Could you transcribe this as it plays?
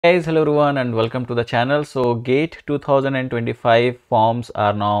Guys, hello everyone and welcome to the channel. So GATE 2025 forms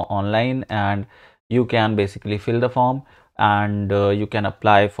are now online and you can basically fill the form and you can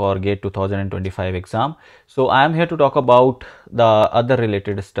apply for GATE 2025 exam. So I am here to talk about the other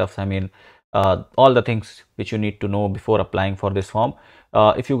related stuff. All the things which you need to know before applying for this form.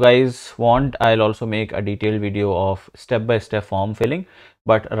 If you guys want, I'll also make a detailed video of step-by-step form filling.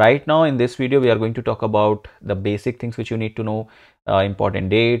 But right now in this video, we are going to talk about the basic things which you need to know,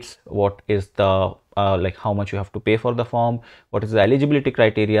 important dates, what is the like how much you have to pay for the form, what is the eligibility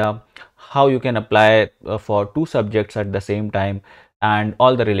criteria, how you can apply for two subjects at the same time, and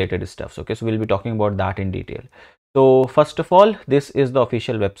all the related stuffs. Okay, so we'll be talking about that in detail. So first of all, this is the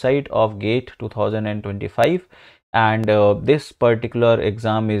official website of GATE 2025, and this particular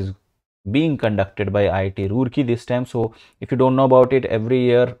exam is being conducted by IIT Roorkee this time. So if you don't know about it, every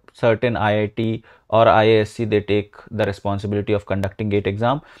year certain IIT or IISc, they take the responsibility of conducting GATE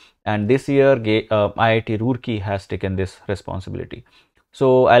exam, and this year IIT Roorkee has taken this responsibility.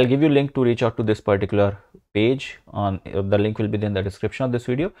 So I'll give you a link to reach out to this particular page. On the link will be in the description of this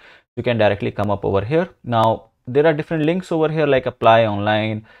video. You can directly come up over here. Now there are different links over here like apply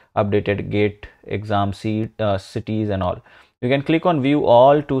online, updated GATE exam cities and all. You can click on view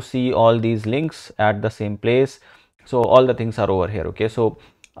all to see all these links at the same place. So all the things are over here. Okay, so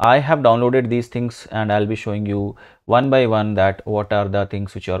I have downloaded these things and I'll be showing you one by one that what are the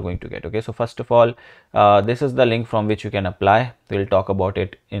things which you are going to get. Okay, so first of all, this is the link from which you can apply. We'll talk about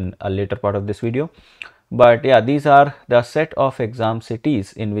it in a later part of this video. But yeah, these are the set of exam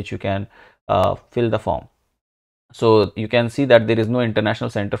cities in which you can fill the form. So you can see that there is no international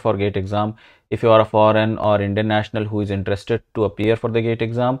center for GATE exam. If you are a foreign or Indian national who is interested to appear for the GATE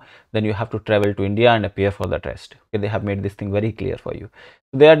exam, then you have to travel to India and appear for the test. Okay, they have made this thing very clear for you.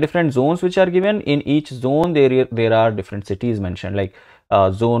 So there are different zones which are given. In each zone, there are different cities mentioned. Like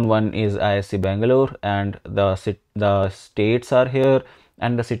zone 1 is ISC Bangalore, and the states are here,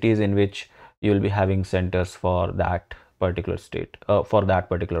 and the cities in which you will be having centers for that particular state, for that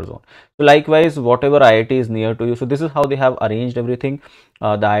particular zone. So likewise, whatever IIT is near to you, so this is how they have arranged everything.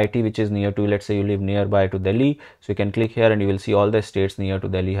 The IIT which is near to you, let's say you live nearby to Delhi, so you can click here and you will see all the states near to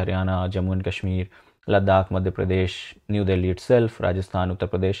Delhi: Haryana, Jammu and Kashmir, Ladakh, Madhya Pradesh, New Delhi itself, Rajasthan, Uttar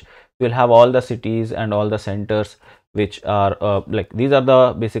Pradesh. You will have all the cities and all the centers which are like these are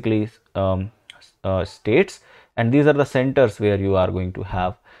the basically states, and these are the centers where you are going to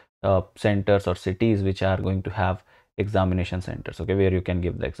have centers or cities which are going to have examination centers, okay, where you can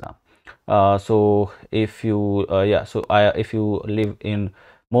give the exam. So if you if you live in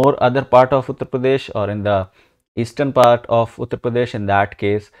more other part of Uttar Pradesh or in the eastern part of Uttar Pradesh, in that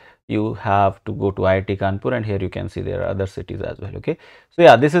case you have to go to IIT Kanpur, and here you can see there are other cities as well. Okay, so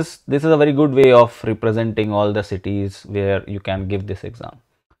yeah, this is a very good way of representing all the cities where you can give this exam.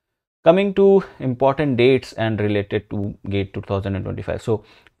 Coming to important dates and related to GATE 2025. So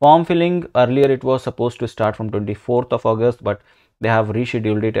form filling, earlier it was supposed to start from 24th of August, but they have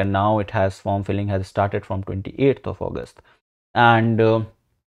rescheduled it, and now it has form filling has started from 28th of August. And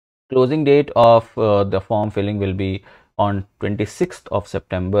closing date of the form filling will be on 26th of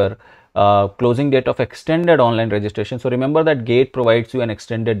September. Closing date of extended online registration. So remember that GATE provides you an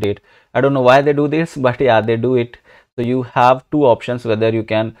extended date. I don't know why they do this, but yeah, they do it. So you have two options, whether you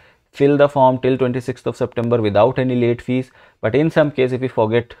can fill the form till 26th of September without any late fees, but in some case if you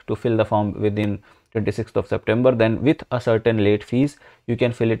forget to fill the form within 26th of September, then with a certain late fees you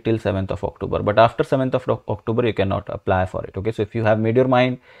can fill it till 7th of October, but after 7th of October you cannot apply for it. Okay, so if you have made your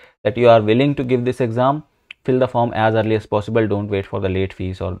mind that you are willing to give this exam, fill the form as early as possible. Don't wait for the late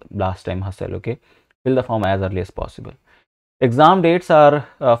fees or last time hustle. Okay, fill the form as early as possible. Exam dates are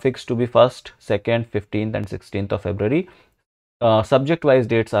fixed to be 1st, 2nd, 15th and 16th of February. Subject wise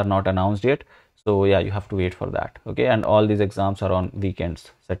dates are not announced yet, so yeah, you have to wait for that. Okay, and all these exams are on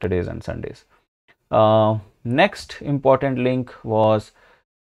weekends, Saturdays and Sundays. Next important link was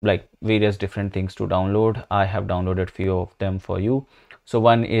like various different things to download. I have downloaded few of them for you. So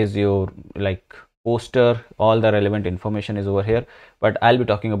one is your like poster, all the relevant information is over here, but I'll be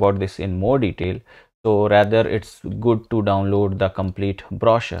talking about this in more detail. So rather it's good to download the complete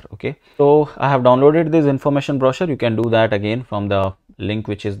brochure. Okay, so I have downloaded this information brochure. You can do that again from the link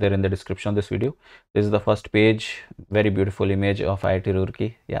which is there in the description of this video. This is the first page, very beautiful image of IIT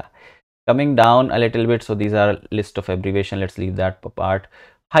Roorkee. Yeah, coming down a little bit, so these are list of abbreviation. Let's leave that apart.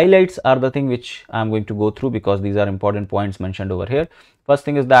 Highlights are the thing which I'm going to go through because these are important points mentioned over here. First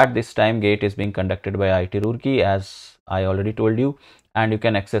thing is that this time GATE is being conducted by IIT Roorkee, as I already told you, and you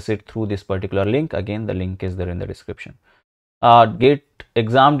can access it through this particular link. Again, the link is there in the description. Gate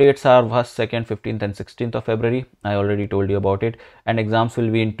exam dates are 1st, 2nd, 15th and 16th of February. I already told you about it. And exams will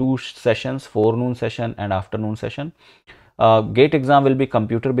be in two sessions, forenoon session and afternoon session. Gate exam will be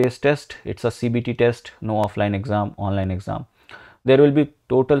computer based test. It's a CBT test, no offline exam, online exam. There will be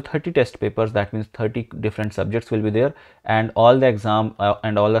total 30 test papers. That means 30 different subjects will be there, and all the exam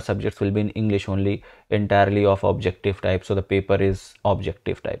and all the subjects will be in English only, entirely of objective type. So the paper is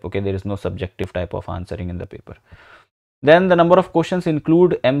objective type. Okay, there is no subjective type of answering in the paper. Then the number of questions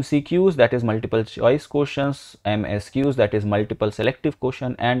include MCQs, that is multiple choice questions, MSQs, that is multiple selective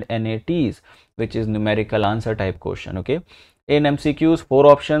question, and NATs, which is numerical answer type question. Okay, in MCQs, 4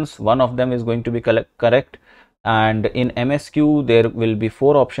 options, one of them is going to be correct, and in MSQ there will be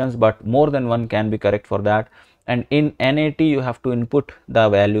 4 options, but more than one can be correct for that. And in NAT you have to input the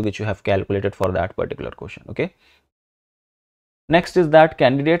value which you have calculated for that particular question. Okay. Next is that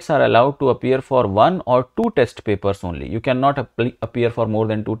candidates are allowed to appear for 1 or 2 test papers only. You cannot appear for more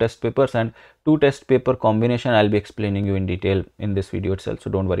than 2 test papers, and 2 test paper combination I'll be explaining you in detail in this video itself,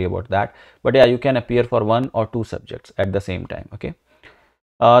 so don't worry about that. But yeah, you can appear for 1 or 2 subjects at the same time. Okay.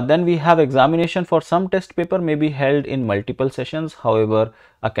 Then we have examination for some test paper may be held in multiple sessions. However,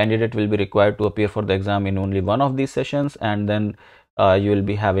 a candidate will be required to appear for the exam in only one of these sessions, and then you will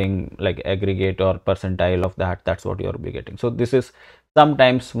be having like aggregate or percentile of that. That's what you will be getting. So this is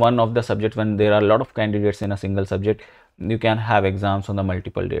sometimes one of the subjects when there are a lot of candidates in a single subject, you can have exams on the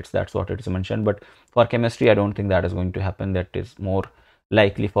multiple dates. That's what it is mentioned. But for chemistry, I don't think that is going to happen. That is more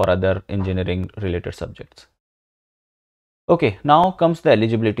likely for other engineering related subjects. Okay, now comes the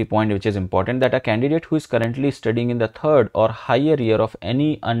eligibility point, which is important, that a candidate who is currently studying in the 3rd or higher year of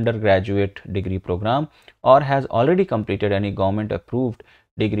any undergraduate degree program or has already completed any government approved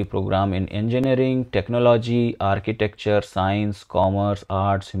degree program in engineering, technology, architecture, science, commerce,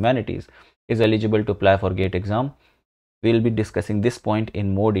 arts, humanities is eligible to apply for GATE exam. We will be discussing this point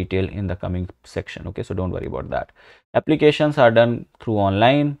in more detail in the coming section. Okay, so don't worry about that. Applications are done through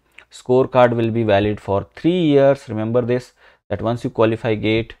online. Scorecard will be valid for 3 years. Remember this, that once you qualify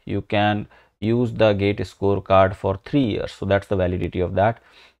GATE, you can use the GATE scorecard for 3 years. So that's the validity of that.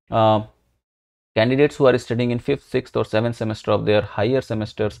 Candidates who are studying in 5th, 6th or 7th semester of their higher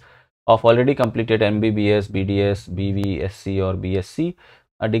semesters of already completed MBBS, BDS, BV, SC or BSc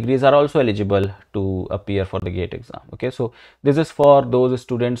degrees are also eligible to appear for the GATE exam. Okay, so this is for those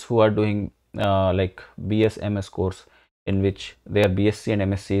students who are doing like BS MS course, in which their BSc and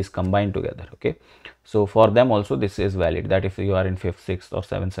MSc is combined together. Okay, so for them also this is valid, that if you are in 5th, 6th or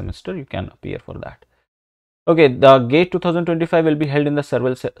 7th semester, you can appear for that. Okay, the GATE 2025 will be held in the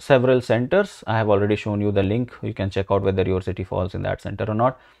several centers. I have already shown you the link. You can check out whether your city falls in that center or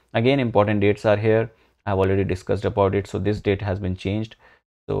not. Again, important dates are here. I have already discussed about it. So this date has been changed,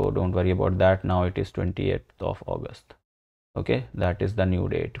 so don't worry about that. Now it is 28th of August. Okay, that is the new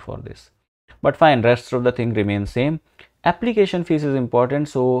date for this. But fine, rest of the thing remains same. Application fees is important.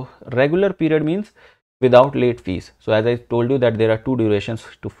 So regular period means without late fees. So as I told you that there are 2 durations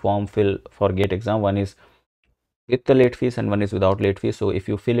to form fill for GATE exam. One is with the late fees and one is without late fees. So if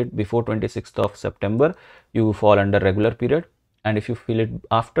you fill it before 26th of September, you fall under regular period. And if you fill it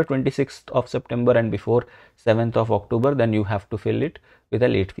after 26th of September and before 7th of October, then you have to fill it with a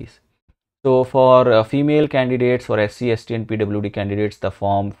late fees. So for female candidates, for SC, ST and PWD candidates, the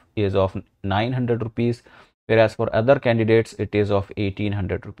form is of 900 rupees, whereas for other candidates it is of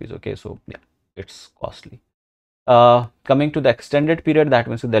 1800 rupees. Okay, so yeah, it's costly. Coming to the extended period, that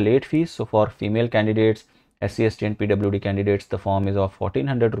means with the late fees. So for female candidates, SC, ST and PWD candidates, the form is of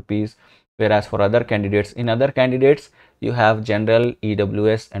 1400 rupees, whereas for other candidates, in other candidates you have general,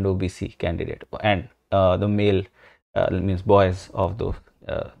 EWS and OBC candidate, and the male means boys of those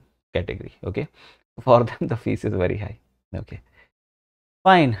category. Okay, for them the fees is very high. Okay,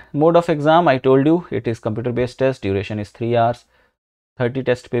 fine. Mode of exam, I told you it is computer based test. Duration is 3 hours. 30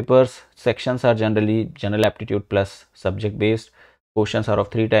 test papers. Sections are generally general aptitude plus subject based. Questions are of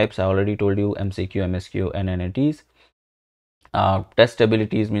 3 types. I already told you: MCQ, MSQ and NATs. Test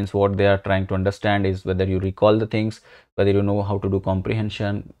abilities means what they are trying to understand is whether you recall the things, whether you know how to do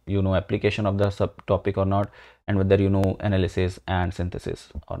comprehension, you know application of the subtopic or not, and whether you know analysis and synthesis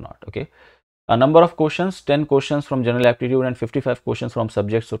or not. Okay, a number of questions: 10 questions from general aptitude and 55 questions from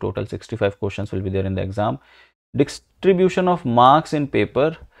subjects. So total 65 questions will be there in the exam. Distribution of marks in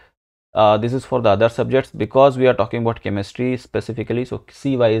paper. This is for the other subjects because we are talking about chemistry specifically. So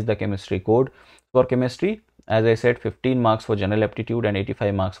CY is the chemistry code for chemistry. As I said, 15 marks for general aptitude and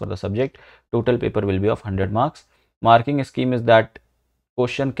 85 marks for the subject. Total paper will be of 100 marks. Marking scheme is that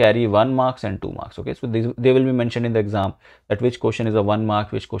question carry 1 marks and 2 marks. Okay, so they will be mentioned in the exam that which question is of 1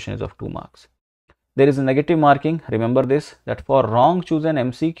 mark, which question is of 2 marks. there is a negative marking. Remember this, that for wrong chosen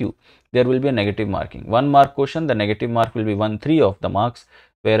MCQ, there will be a negative marking. 1 mark question, the negative mark will be 1/3 of the marks,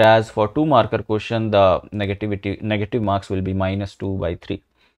 whereas for 2 marker question, the negative marks will be -2/3.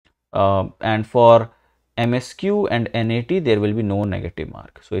 And for MSQ and NAT, there will be no negative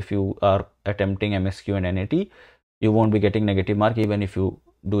mark. So if you are attempting MSQ and NAT, you won't be getting negative mark even if you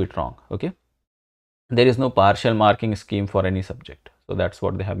do it wrong. Okay, there is no partial marking scheme for any subject. So that's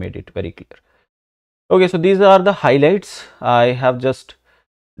what they have made it very clear. Okay, so these are the highlights I have just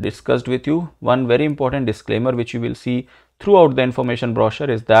discussed with you. One very important disclaimer which you will see throughout the information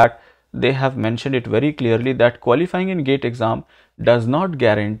brochure is that they have mentioned it very clearly that qualifying in GATE exam does not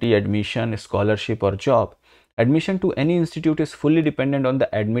guarantee admission, scholarship or job. Admission to any institute is fully dependent on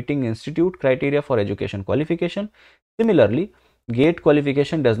the admitting institute criteria for education qualification. Similarly, GATE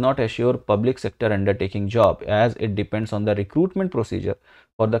qualification does not assure public sector undertaking job, as it depends on the recruitment procedure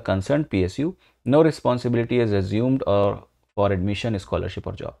for the concerned PSU. No responsibility is assumed or for admission, scholarship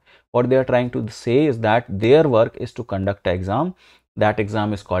or job. What they are trying to say is that their work is to conduct an exam. That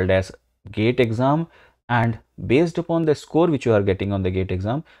exam is called as GATE exam, and based upon the score which you are getting on the GATE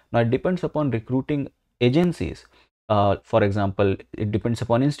exam, now it depends upon recruiting agencies. For example, it depends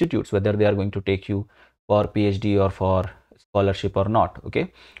upon institutes whether they are going to take you for PhD or for scholarship or not.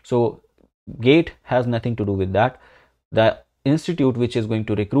 Okay, so GATE has nothing to do with that. The institute which is going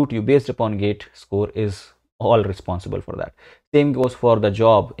to recruit you based upon GATE score is all responsible for that. Same goes for the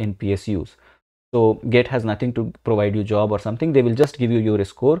job in PSUs. So GATE has nothing to provide you job or something. They will just give you your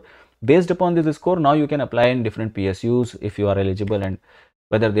score. Based upon this score, now you can apply in different PSUs if you are eligible and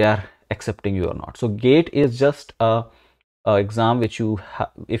whether they are accepting you or not. So GATE is just a exam which you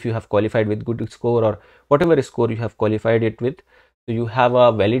if you have qualified with good score or whatever score you have qualified it with, so you have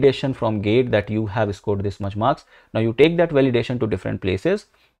a validation from GATE that you have scored this much marks. Now you take that validation to different places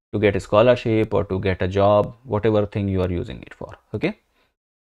to get a scholarship or to get a job, whatever thing you are using it for. Okay,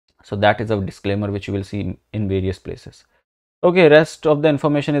 so that is a disclaimer which you will see in various places. Okay, rest of the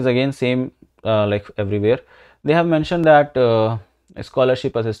information is again same like everywhere. They have mentioned that a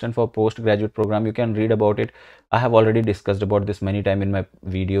scholarship assistant for postgraduate program, you can read about it. I have already discussed about this many times in my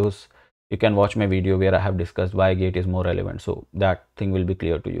videos. You can watch my video where I have discussed why GATE is more relevant, so that thing will be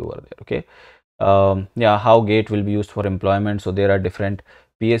clear to you over there. Okay, yeah, how GATE will be used for employment. So there are different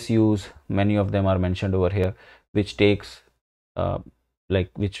PSUs, many of them are mentioned over here, which takes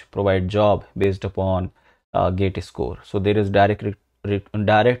which provide job based upon GATE score. So there is direct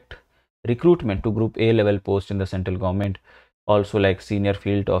recruitment to group A level post in the central government, also like senior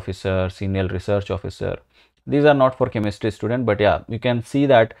field officer, senior research officer. These are not for chemistry student, but yeah, you can see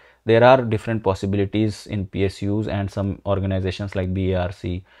that there are different possibilities in PSUs and some organizations like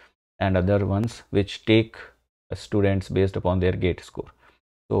BARC and other ones which take students based upon their GATE score.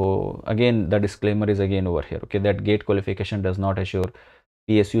 So again, the disclaimer is again over here, okay, that GATE qualification does not assure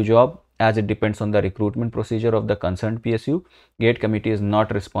PSU job, as it depends on the recruitment procedure of the concerned PSU. GATE committee is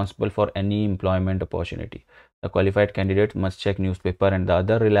not responsible for any employment opportunity. The qualified candidate must check newspaper and the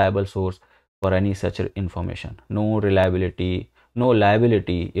other reliable source for any such information. No liability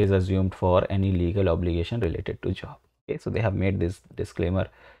is assumed for any legal obligation related to job. Okay, so they have made this disclaimer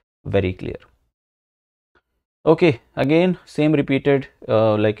very clear. Okay, again same repeated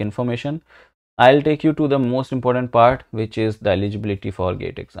like information. I'll take you to the most important part, which is the eligibility for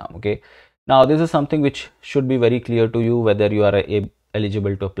GATE exam. Okay, now this is something which should be very clear to you whether you are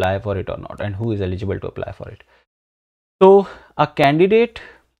eligible to apply for it or not, and who is eligible to apply for it. So a candidate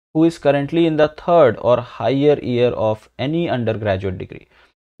who is currently in the third or higher year of any undergraduate degree.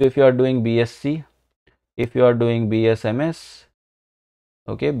 So if you are doing BSc, if you are doing BSMS,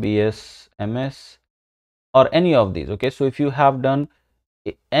 okay, BSMS or any of these, okay, so if you have done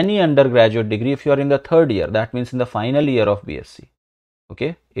any undergraduate degree, if you are in the third year, that means in the final year of BSc,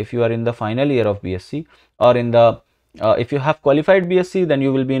 okay, if you are in the final year of BSc or in the if you have qualified BSc, then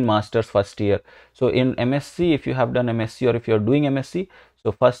you will be in master's first year. So in MSc, if you have done MSc or if you are doing MSc,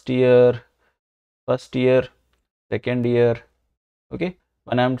 so first year, second year, okay,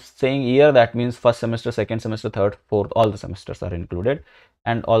 when I'm saying year, that means first semester, second semester, third, fourth, all the semesters are included,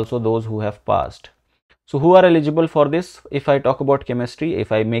 and also those who have passed. So who are eligible for this? If I talk about chemistry,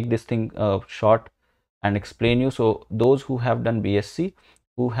 if I make this thing short and explain you, so those who have done BSc,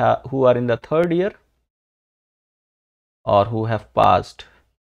 who are in the third year or who have passed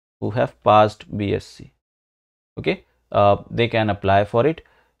BSc, okay, they can apply for it.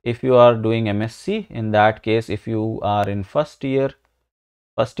 If you are doing MSc, in that case, if you are in first year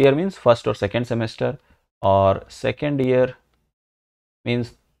means first or second semester, or second year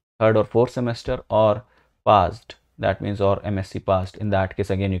means third or fourth semester, or passed that means, or MSc passed. In that case,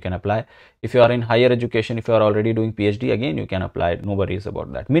 again, you can apply. If you are in higher education, if you are already doing PhD, again, you can apply. No worries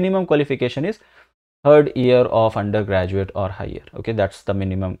about that. Minimum qualification is third year of undergraduate or higher. Okay, that's the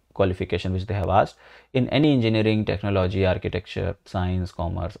minimum qualification which they have asked in any engineering, technology, architecture, science,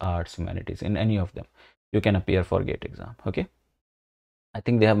 commerce, arts, humanities. In any of them, you can appear for GATE exam. Okay, I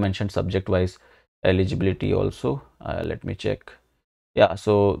think they have mentioned subject wise eligibility also. Let me check. Yeah,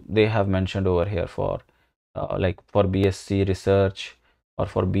 so they have mentioned over here for like for BSc research or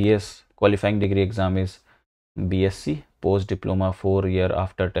for BS, qualifying degree exam is BSc, post diploma 4 year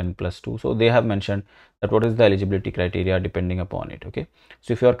after 10+2. So they have mentioned that what is the eligibility criteria depending upon it. Okay,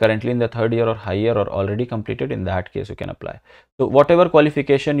 so if you are currently in the third year or higher or already completed, in that case you can apply. So whatever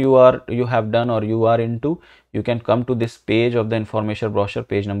qualification you have done or you are into, you can come to this page of the information brochure,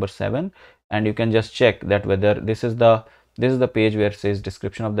 page number 7, and you can just check that whether this is the page where it says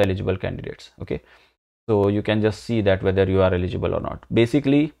description of the eligible candidates. Okay, so you can just see that whether you are eligible or not.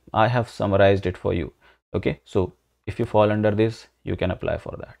 Basically, I have summarized it for you. Okay, so if you fall under this, you can apply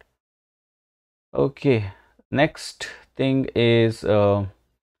for that. Okay, next thing is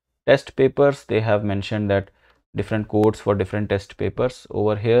test papers. They have mentioned that different codes for different test papers.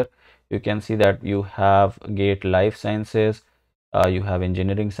 Over here you can see that you have GATE life sciences, you have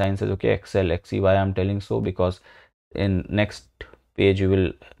engineering sciences. Okay, Excel, XE. Why I'm telling so? Because in next page you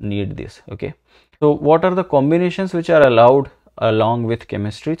will need this. Okay, so what are the combinations which are allowed along with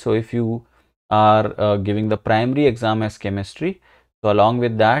chemistry? So if you are giving the primary exam as chemistry, so along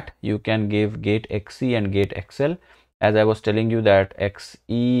with that you can give GATE XE and GATE Excel. As I was telling you that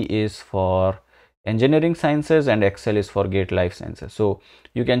XE is for engineering sciences and Excel is for GATE life sciences. So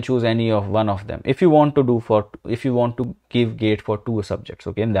you can choose any of one of them if you want to if you want to give GATE for 2 subjects.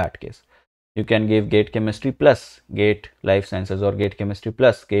 Okay, in that case you can give GATE chemistry plus GATE life sciences or GATE chemistry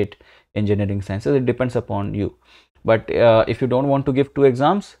plus GATE engineering sciences. It depends upon you. But if you don't want to give 2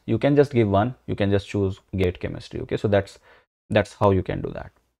 exams, you can just give one. You can just choose GATE chemistry. Okay, so that's how you can do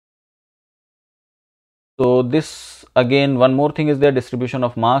that. So this, again, one more thing is the distribution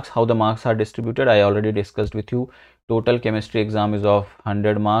of marks, how the marks are distributed. I already discussed with you. Total chemistry exam is of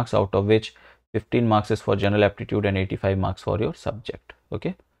 100 marks, out of which 15 marks is for general aptitude and 85 marks for your subject.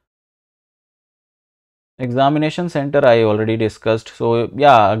 Okay, examination center I already discussed. So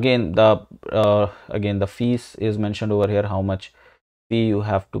yeah, again the fees is mentioned over here, how much fee you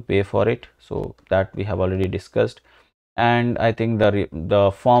have to pay for it. So that we have already discussed, and I think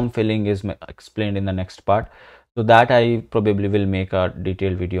the form filling is explained in the next part. So that I probably will make a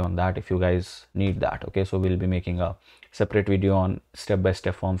detailed video on that if you guys need that. Okay, so we'll be making a separate video on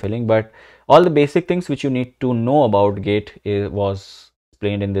step-by-step form filling, but all the basic things which you need to know about GATE was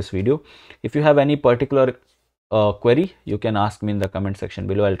explained in this video. If you have any particular query, you can ask me in the comment section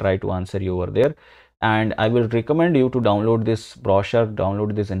below. I'll try to answer you over there, and I will recommend you to download this brochure,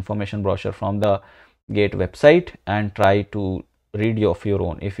 download this information brochure from the GATE website and try to read of your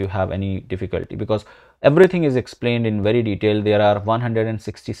own if you have any difficulty, because everything is explained in very detail. There are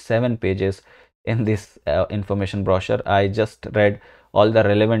 167 pages in this information brochure. I just read all the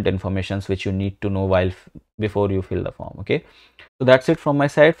relevant informations which you need to know while before you fill the form. Okay, so that's it from my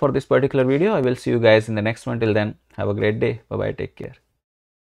side for this particular video. I will see you guys in the next one. Till then, have a great day. Bye bye, take care.